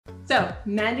So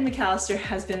Mandy McAllister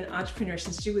has been an entrepreneur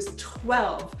since she was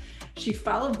 12. She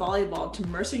followed volleyball to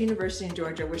Mercer University in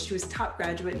Georgia, where she was top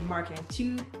graduate in marketing in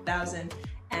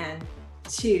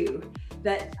 2002.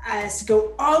 That has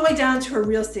go all the way down to her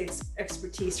real estate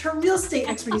expertise. Her real estate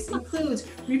expertise includes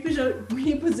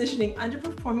repositioning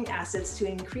underperforming assets to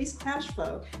increase cash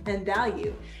flow and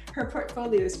value. Her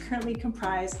portfolio is currently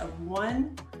comprised of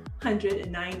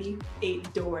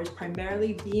 198 doors,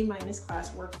 primarily B-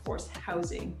 class workforce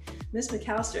housing. Ms.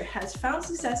 McAllister has found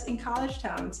success in college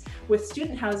towns with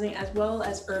student housing as well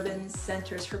as urban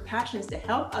centers. Her passion is to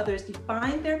help others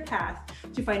define their path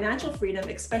to financial freedom,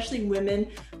 especially women,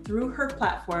 through her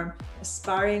platform,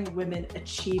 Aspiring Women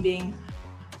Achieving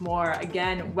More.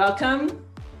 Again, welcome,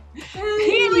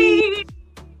 Haley.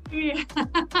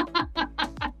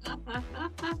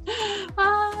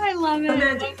 I love it.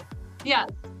 Mandy. Yes.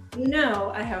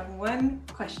 No, I have one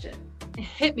question.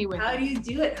 Hit me with How do you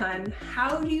do it, hun?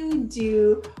 How do you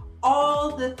do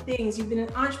all the things? You've been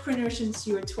an entrepreneur since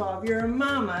you were 12. You're a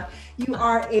mama. You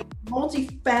are a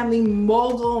multi-family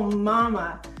mogul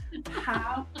mama.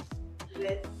 How do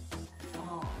it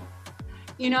all?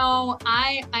 You know,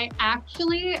 I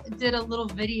actually did a little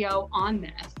video on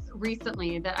this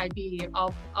recently that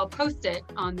I'll post it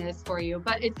on this for you,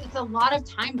 but it's a lot of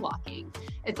time blocking.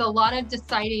 It's a lot of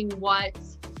deciding what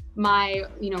my,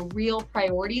 real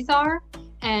priorities are,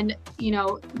 and,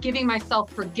 giving myself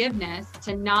forgiveness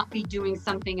to not be doing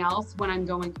something else when I'm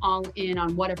going all in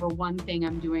on whatever one thing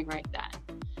I'm doing right then.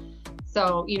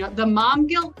 So, the mom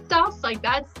guilt stuff, like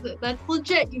that's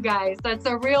legit, you guys. That's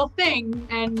a real thing.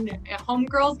 And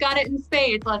homegirls got it in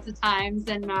spades lots of times.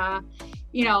 And,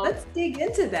 let's dig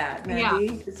into that, Mandy.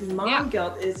 Yeah. This mom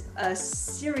guilt is a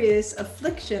serious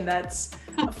affliction that's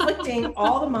afflicting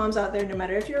all the moms out there, no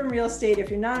matter if you're in real estate, if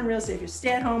you're not in real estate, if you're a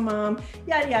stay-at-home mom,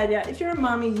 yada, yada, yada. If you're a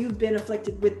mommy, you've been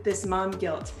afflicted with this mom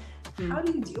guilt. How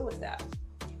do you deal with that?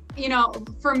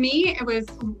 For me, it was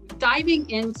diving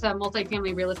into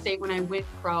multifamily real estate when I went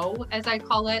pro, as I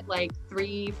call it, like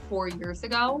 3-4 years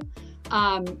ago.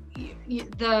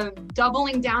 The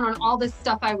doubling down on all this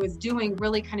stuff I was doing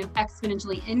really kind of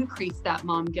exponentially increased that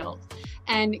mom guilt.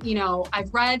 And, I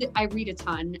read a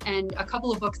ton, and a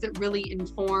couple of books that really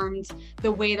informed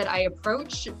the way that I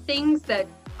approach things that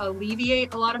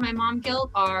alleviate a lot of my mom guilt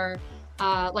are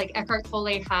like Eckhart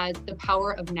Tolle has The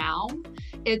Power of Now.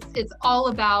 It's all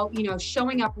about,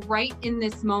 showing up right in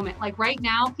this moment. Like right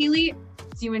now, Healy,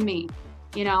 it's you and me.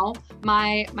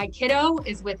 My kiddo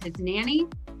is with his nanny,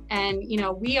 and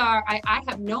I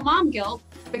have no mom guilt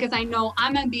because I know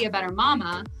I'm gonna be a better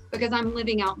mama because I'm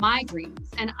living out my dreams,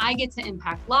 and I get to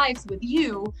impact lives with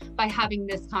you by having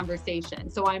this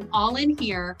conversation. So I'm all in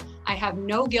here. I have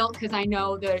no guilt because I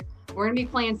know that we're gonna be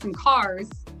playing some Cars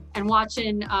and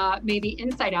watching maybe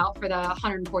Inside Out for the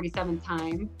 147th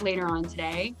time later on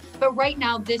today. But right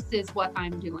now, this is what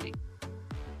I'm doing.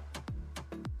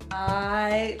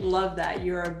 I love that.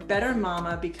 You're a better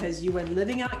mama because you are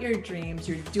living out your dreams,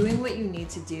 you're doing what you need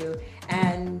to do,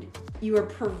 and you are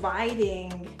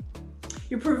providing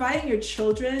your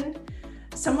children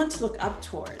someone to look up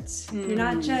towards. You're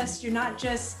not just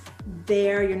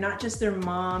there, you're not just their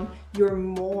mom, you're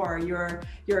more. You're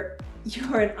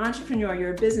an entrepreneur,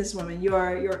 you're a businesswoman,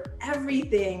 you're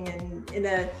everything in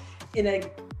a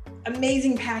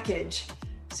amazing package.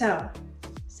 So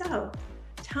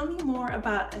tell me more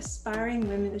about Aspiring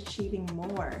Women Achieving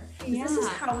More. Yeah. This is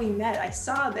how we met. I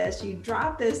saw this. You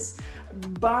dropped this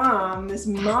bomb, this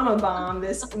mama bomb,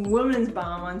 this woman's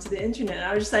bomb onto the internet. And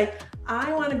I was just like,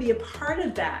 I want to be a part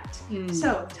of that.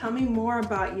 So tell me more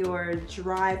about your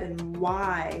drive and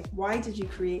why. Why did you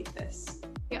create this?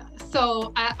 Yeah,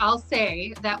 so I'll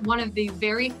say that one of the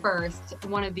very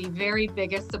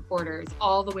biggest supporters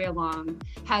all the way along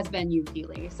has been you,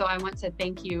 Keely. So I want to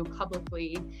thank you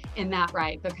publicly in that,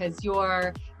 right? Because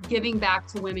you're giving back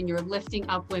to women, you're lifting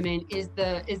up women is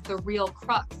the real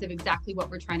crux of exactly what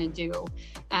we're trying to do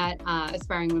at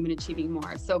Aspiring Women Achieving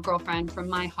More. So girlfriend, from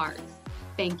my heart,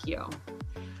 thank you.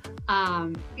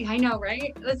 I know,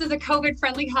 right? This is a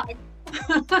COVID-friendly hug.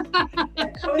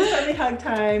 COVID-friendly hug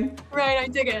time. Right, I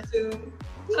dig it.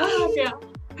 Yeah.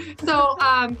 So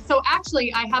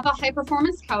actually, I have a high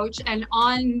performance coach, and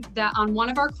on one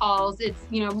of our calls, it's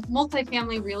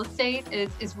multifamily real estate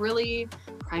is really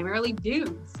primarily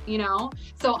dudes.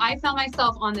 So I found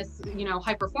myself on this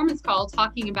high performance call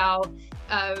talking about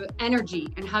energy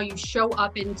and how you show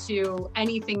up into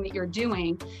anything that you're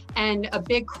doing. And a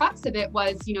big crux of it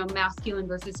was, masculine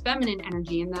versus feminine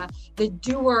energy, and the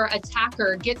doer,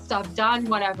 attacker, get stuff done,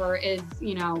 whatever is,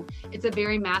 it's a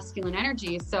very masculine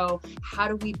energy. So how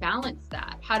do we balance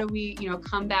that? How do we,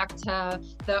 come back to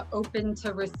the open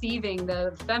to receiving,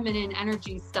 the feminine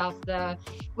energy stuff,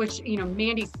 which,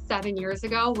 Mandy 7 years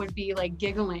ago would be like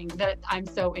giggling that I'm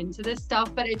so into this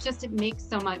stuff, but it makes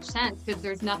so much sense because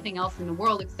there's nothing else in the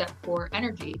world except for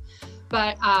energy.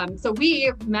 But so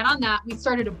we met on that. We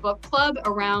started a book club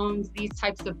around these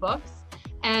types of books.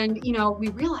 And, we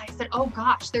realized that, oh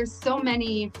gosh, there's so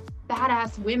many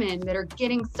badass women that are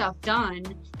getting stuff done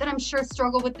that I'm sure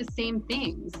struggle with the same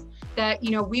things. That,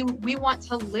 we want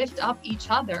to lift up each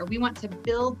other. We want to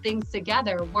build things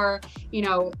together where,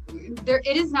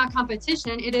 it is not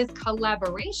competition, it is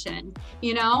collaboration,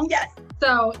 Yes.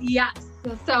 So, yes.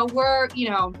 So we're,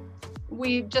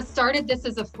 we just started this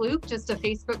as a fluke, just a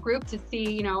Facebook group to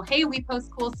see, hey, we post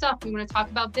cool stuff. We want to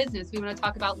talk about business. We want to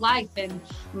talk about life and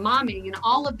momming and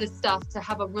all of this stuff to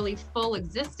have a really full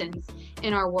existence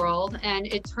in our world. And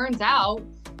it turns out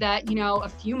that, a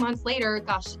few months later,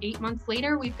 8 months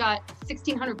later, we've got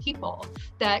 1,600 people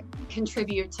that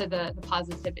contribute to the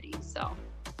positivity. So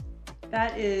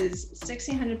that is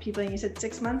 1,600 people. And you said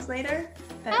 6 months later?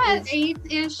 That is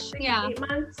 8-ish. Yeah. 8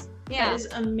 months. Yeah. That is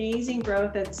amazing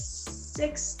growth. That's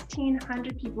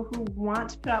 1,600 people who want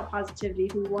to put out positivity,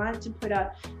 who want to put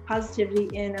out positivity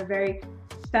in a very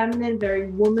feminine,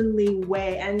 very womanly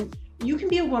way. And you can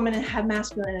be a woman and have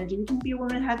masculine energy. You can be a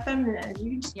woman and have feminine energy.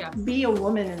 You can just be a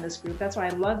woman in this group. That's why I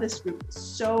love this group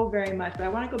so very much. But I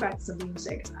want to go back to something you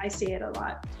say, because I say it a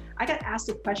lot. I got asked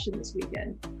a question this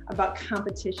weekend about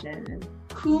competition and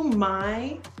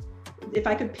if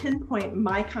I could pinpoint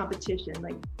my competition,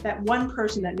 like that one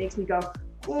person that makes me go,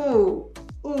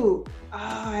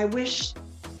 I wish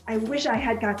I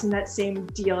had gotten that same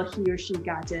deal he or she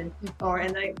gotten,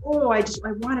 I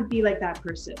want to be like that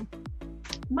person.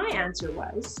 My answer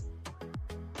was,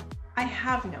 I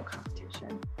have no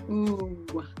competition.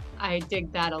 Ooh, I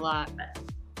dig that a lot.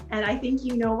 And I think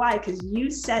you know why, because you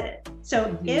said it.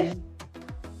 So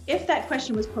if that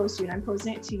question was posed to you, and I'm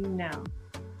posing it to you now,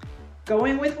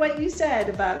 going with what you said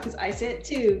about, because I said it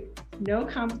too, no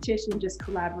competition, just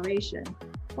collaboration,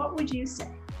 what would you say?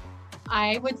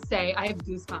 I would say, I have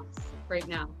goosebumps right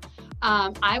now.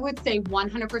 I would say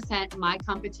 100% my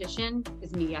competition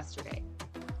is me yesterday.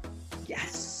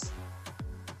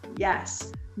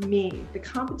 Yes, me. The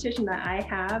competition that I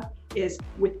have is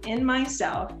within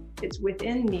myself, it's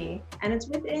within me, and it's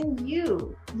within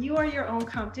you. You are your own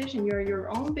competition. You're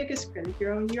your own biggest critic.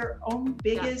 You're your own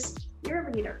biggest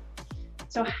cheerleader.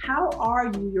 So how are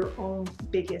you your own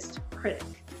biggest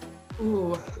critic?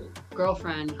 Ooh,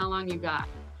 girlfriend, how long you got?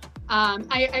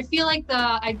 I feel like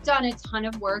I've done a ton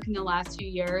of work in the last few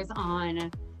years on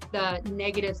the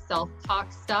negative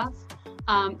self-talk stuff.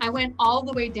 I went all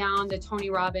the way down the Tony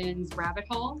Robbins rabbit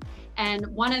hole. And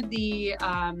one of the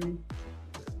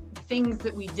things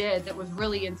that we did that was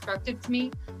really instructive to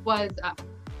me was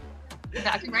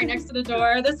backing right next to the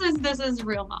door. This is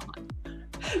real mama.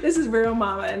 This is real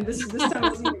mama. And this time I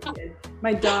was even a kid.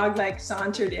 My dog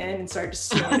sauntered in and started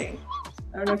snorting.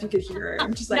 I don't know if you could hear her.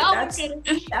 I'm just like,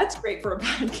 that's great for a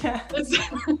podcast.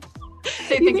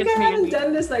 They think it's I me. haven't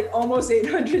done this almost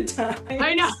 800 times.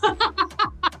 I know.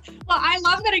 Well, I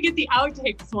love that I get the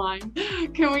outtakes one.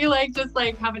 Can we just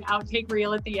have an outtake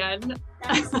reel at the end?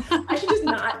 Yes. I should just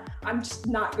not. I'm just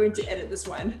not going to edit this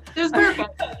one. It's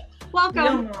perfect. Welcome.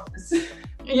 No moms.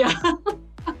 Yeah.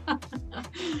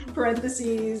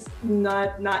 Parentheses,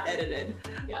 not edited.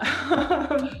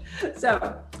 Yeah.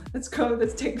 So let's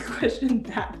take the question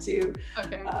back to,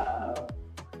 okay.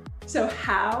 So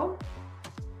how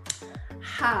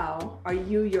are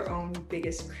you your own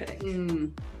biggest critic?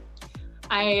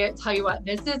 I tell you what,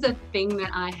 this is a thing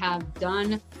that I have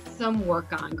done some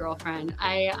work on, girlfriend.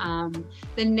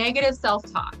 The negative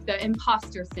self-talk, the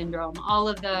imposter syndrome, all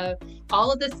of the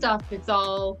stuff, it's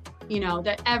all,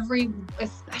 that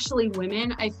especially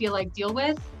women, I feel like deal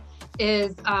with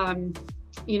is,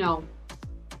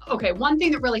 okay, one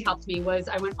thing that really helped me was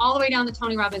I went all the way down the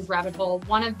Tony Robbins rabbit hole.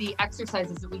 One of the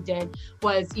exercises that we did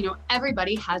was,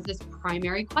 everybody has this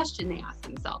primary question they ask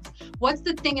themselves. What's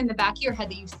the thing in the back of your head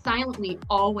that you silently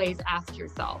always ask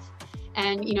yourself?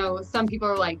 And, some people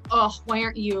are like, oh,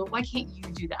 why can't you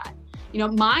do that?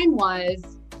 Mine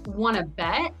was, wanna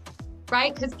bet,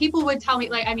 right? Because people would tell me,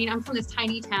 I'm from this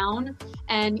tiny town,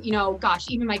 and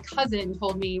even my cousin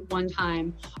told me one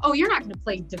time, oh, you're not going to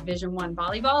play Division I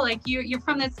volleyball. You're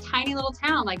from this tiny little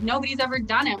town. Nobody's ever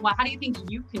done it. Well, how do you think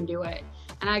you can do it?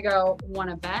 And I go, want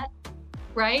to bet,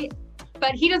 right?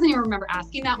 But he doesn't even remember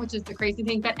asking that, which is the crazy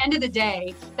thing. But end of the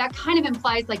day, that kind of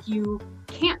implies like you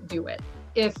can't do it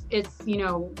if it's, you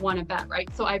know, one of that,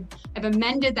 right? So I've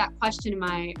amended that question in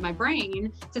my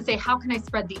brain to say, how can I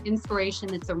spread the inspiration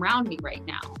that's around me right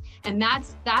now? And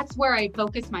that's where I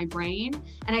focus my brain.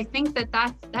 And I think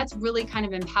that's really kind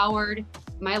of empowered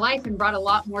my life and brought a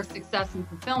lot more success and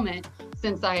fulfillment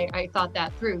since I thought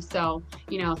that through. So,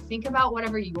 you know, think about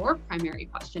whatever your primary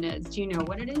question is. Do you know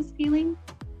what it is, Feeling?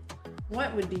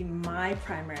 What would be my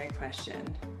primary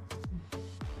question?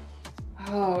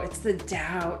 Oh, it's the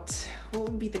doubt. What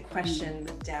would be the question?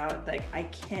 The doubt, like I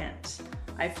can't.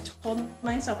 I've told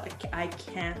myself I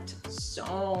can't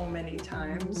so many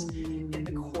times in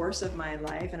the course of my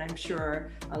life, and I'm sure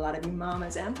a lot of you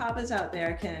mamas and papas out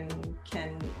there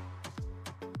can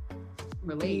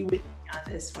relate with me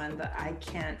on this one. The I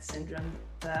can't syndrome.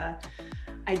 The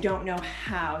I don't know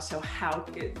how. So how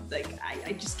could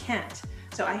I just can't.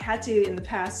 So I had to in the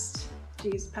past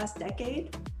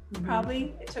decade.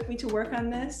 Probably it took me to work on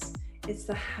this. It's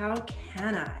the how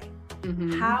can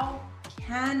I? How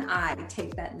can I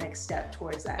take that next step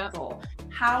towards that goal?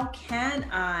 How can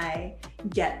I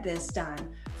get this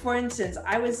done? For instance,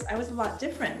 I was a lot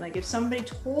different. Like if somebody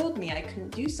told me I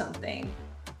couldn't do something,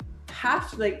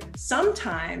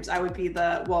 sometimes I would be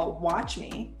well, watch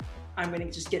me. I'm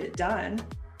gonna just get it done.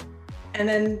 And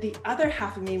then the other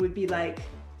half of me would be like,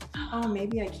 oh,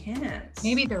 maybe I can't.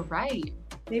 Maybe they're right.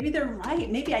 Maybe they're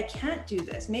right. Maybe I can't do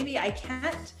this. Maybe I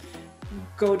can't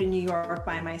go to New York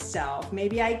by myself.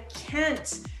 Maybe I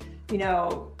can't, you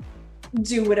know,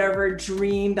 do whatever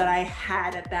dream that I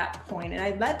had at that point. And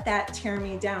I let that tear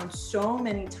me down so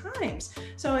many times.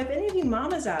 So if any of you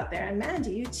mamas out there, and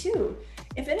Mandy, you too,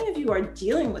 if any of you are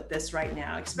dealing with this right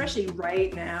now, especially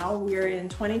right now, we're in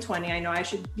 2020. I know I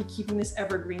should be keeping this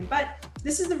evergreen, but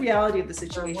this is the reality of the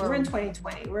situation. We're in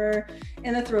 2020. We're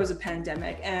in the throes of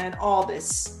pandemic and all this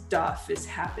stuff is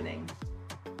happening.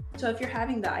 So if you're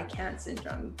having the I can't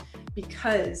syndrome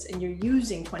and you're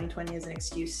using 2020 as an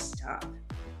excuse, stop.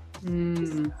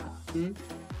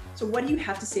 So what do you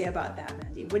have to say about that,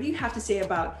 Mandy? What do you have to say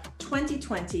about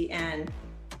 2020 and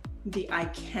the I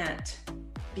can't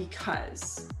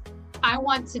because? I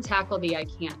want to tackle the I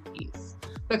can't piece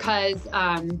because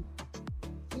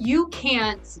you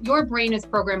can't, your brain is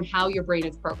programmed how your brain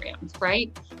is programmed,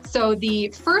 right? So the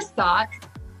first thought,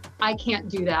 I can't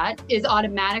do that, is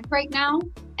automatic right now,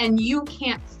 and you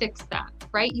can't fix that,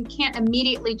 right? You can't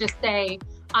immediately just say,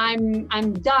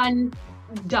 I'm done,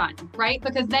 right?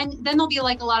 Because then there'll be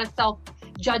like a lot of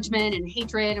self-judgment and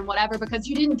hatred and whatever because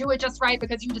you didn't do it just right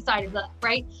because you decided that,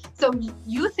 right? So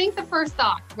you think the first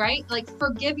thought, right? Like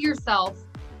forgive yourself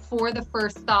for the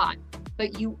first thought,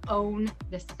 but you own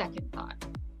the second thought,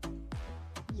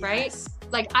 right?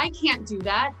 Like I can't do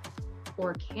that,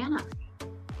 or can I?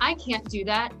 I can't do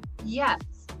that, yes.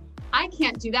 I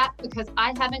can't do that because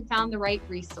I haven't found the right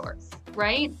resource,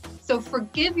 right? So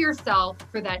forgive yourself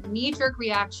for that knee-jerk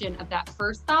reaction of that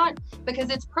first thought because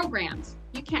it's programmed.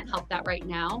 You can't help that right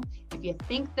now. If you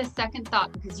think the second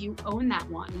thought because you own that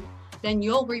one, then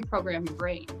you'll reprogram your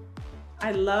brain.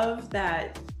 I love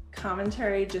that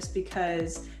commentary just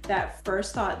because that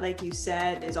first thought, like you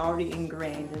said, is already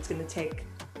ingrained. It's going to take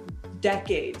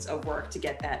decades of work to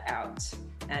get that out.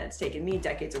 And it's taken me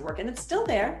decades of work and it's still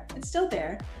there.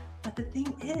 But the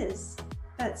thing is,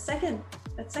 that second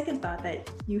thought that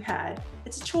you had,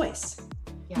 it's a choice.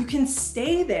 Yeah. You can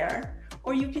stay there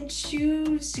or you can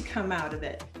choose to come out of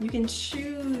it. You can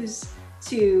choose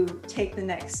to take the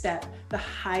next step, the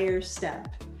higher step.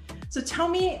 So tell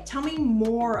me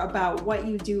more about what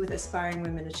you do with Aspiring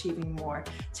Women Achieving More.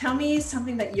 Tell me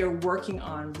something that you're working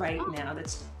on right now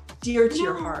that's dear to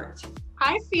your heart.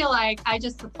 I feel like I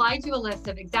just supplied you a list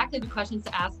of exactly the questions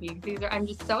to ask me. I'm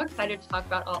just so excited to talk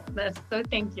about all of this. So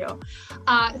thank you.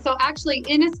 So actually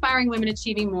in Aspiring Women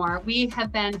Achieving More, we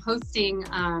have been hosting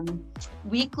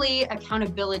weekly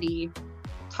accountability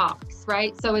talks,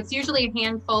 right? So it's usually a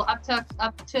handful, up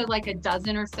to like a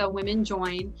dozen or so women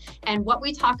join. And what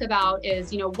we talk about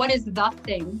is, what is the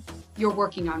thing you're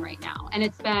working on right now? And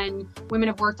it's been women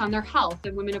have worked on their health,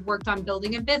 and women have worked on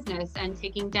building a business and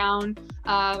taking down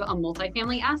a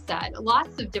multifamily asset,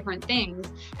 lots of different things.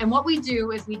 And what we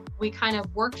do is we kind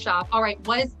of workshop, all right,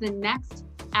 what is the next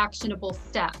actionable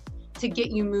step to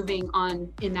get you moving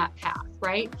on in that path,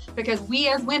 right? Because we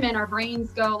as women, our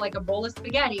brains go like a bowl of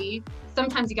spaghetti.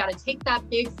 Sometimes you got to take that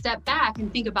big step back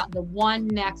and think about the one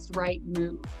next right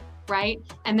move, right?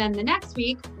 And then the next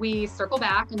week we circle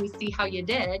back and we see how you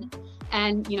did.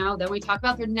 And, then we talk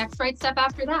about the next right step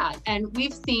after that. And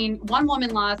we've seen one woman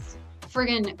lost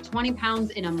friggin' 20 pounds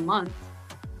in a month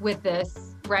with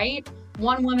this, right?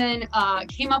 One woman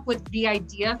came up with the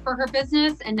idea for her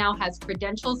business and now has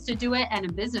credentials to do it and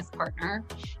a business partner.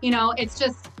 You know, it's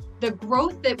just the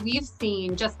growth that we've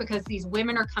seen just because these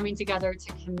women are coming together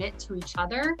to commit to each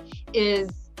other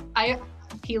is,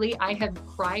 Keely, I have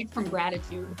cried from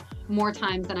gratitude more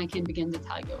times than I can begin to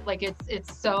tell you. Like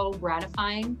it's so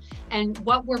gratifying. And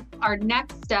what our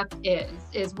next step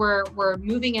is we're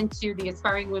moving into the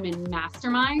Aspiring Women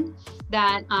Mastermind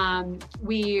that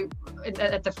we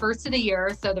at the first of the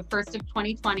year, so the first of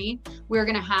 2020, we're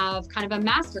going to have kind of a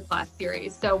masterclass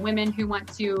series. So women who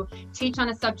want to teach on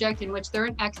a subject in which they're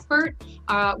an expert,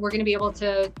 you're going to be able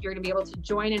to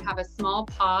join and have a small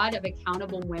pod of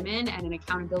accountable women and an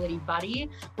accountability buddy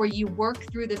where you work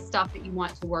through the stuff that you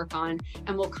want to work on,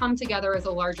 and we'll come together as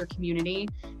a larger community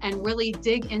and really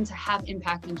dig into have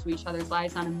impact into each other's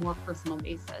lives on a more personal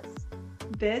basis.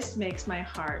 This makes my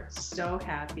heart so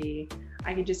happy.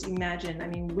 I can just imagine, I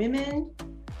mean, women,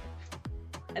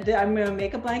 I'm going to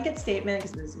make a blanket statement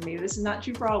because maybe this is not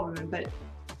true for all women, but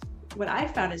what I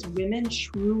found is women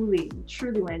truly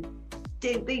when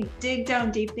they dig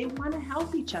down deep, they want to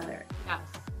help each other. Yes.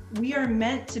 We are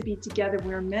meant to be together.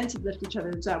 We're meant to lift each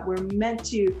other up. We're meant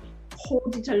to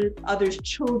hold each other's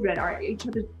children, each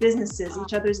other's businesses,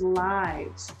 each other's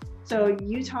lives. So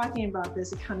you talking about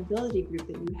this accountability group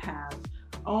that you have,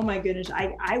 oh my goodness,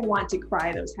 I want to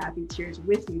cry those happy tears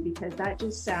with you because that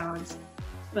just sounds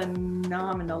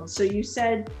phenomenal. So you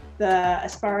said the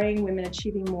Aspiring Women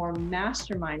Achieving More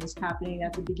Mastermind is happening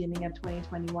at the beginning of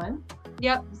 2021?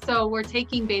 Yep. So we're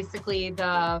taking basically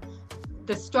the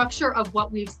structure of what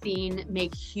we've seen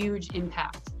make huge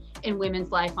impact in women's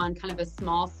life on kind of a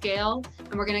small scale,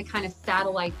 and we're going to kind of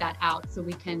satellite that out so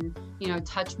we can, you know,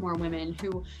 touch more women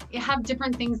who have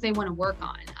different things they want to work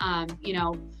on. You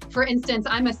know, for instance,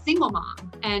 I'm a single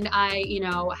mom and I, you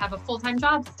know, have a full-time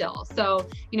job still. So,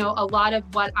 you know, a lot of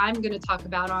what I'm going to talk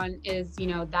about on is, you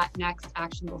know, that next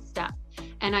actionable step.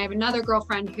 And I have another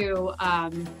girlfriend who,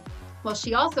 well,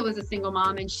 she also was a single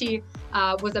mom and she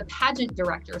was a pageant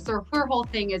director. So her whole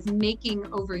thing is making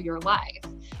over your life.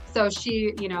 So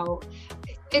she, you know,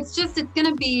 it's going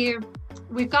to be,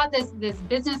 we've got this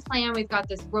business plan, we've got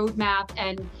this roadmap,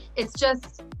 and it's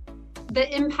just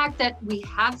the impact that we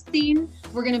have seen,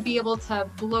 we're going to be able to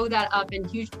blow that up in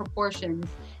huge proportions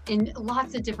in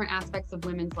lots of different aspects of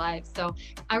women's lives. So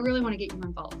I really want to get you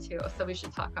involved too. So we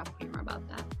should talk off camera about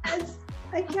that. Yes,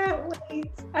 I can't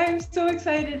wait. I'm so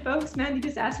excited, folks. Mandy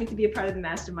just asked me to be a part of the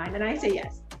mastermind, and I say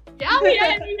yes.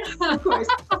 Yeah. Of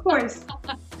course.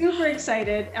 Super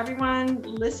excited. Everyone,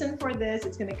 listen for this.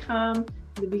 It's going to come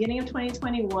the beginning of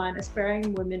 2021,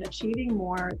 Aspiring Women Achieving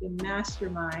More, the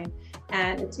mastermind.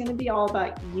 And it's going to be all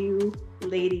about you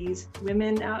ladies,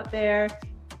 women out there,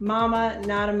 mama,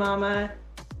 not a mama.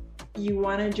 You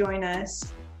want to join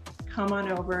us, come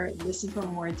on over, listen for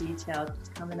more details. It's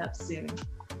coming up soon.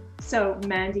 So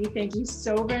Mandy, thank you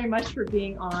so very much for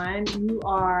being on. You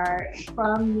are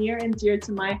from near and dear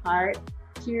to my heart.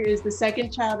 Here is the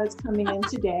second child that's coming in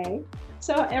today.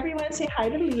 So everyone say hi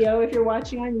to Leo if you're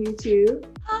watching on YouTube.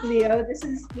 Hi. Leo, this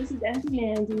is Auntie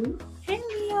Mandy. Hey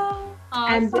Leo.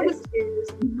 And this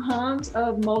is Moms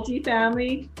of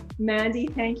Multifamily. Mandy,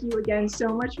 thank you again so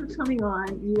much for coming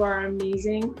on. You are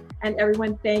amazing. And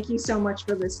everyone, thank you so much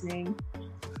for listening.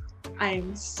 I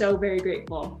am so very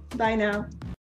grateful. Bye now.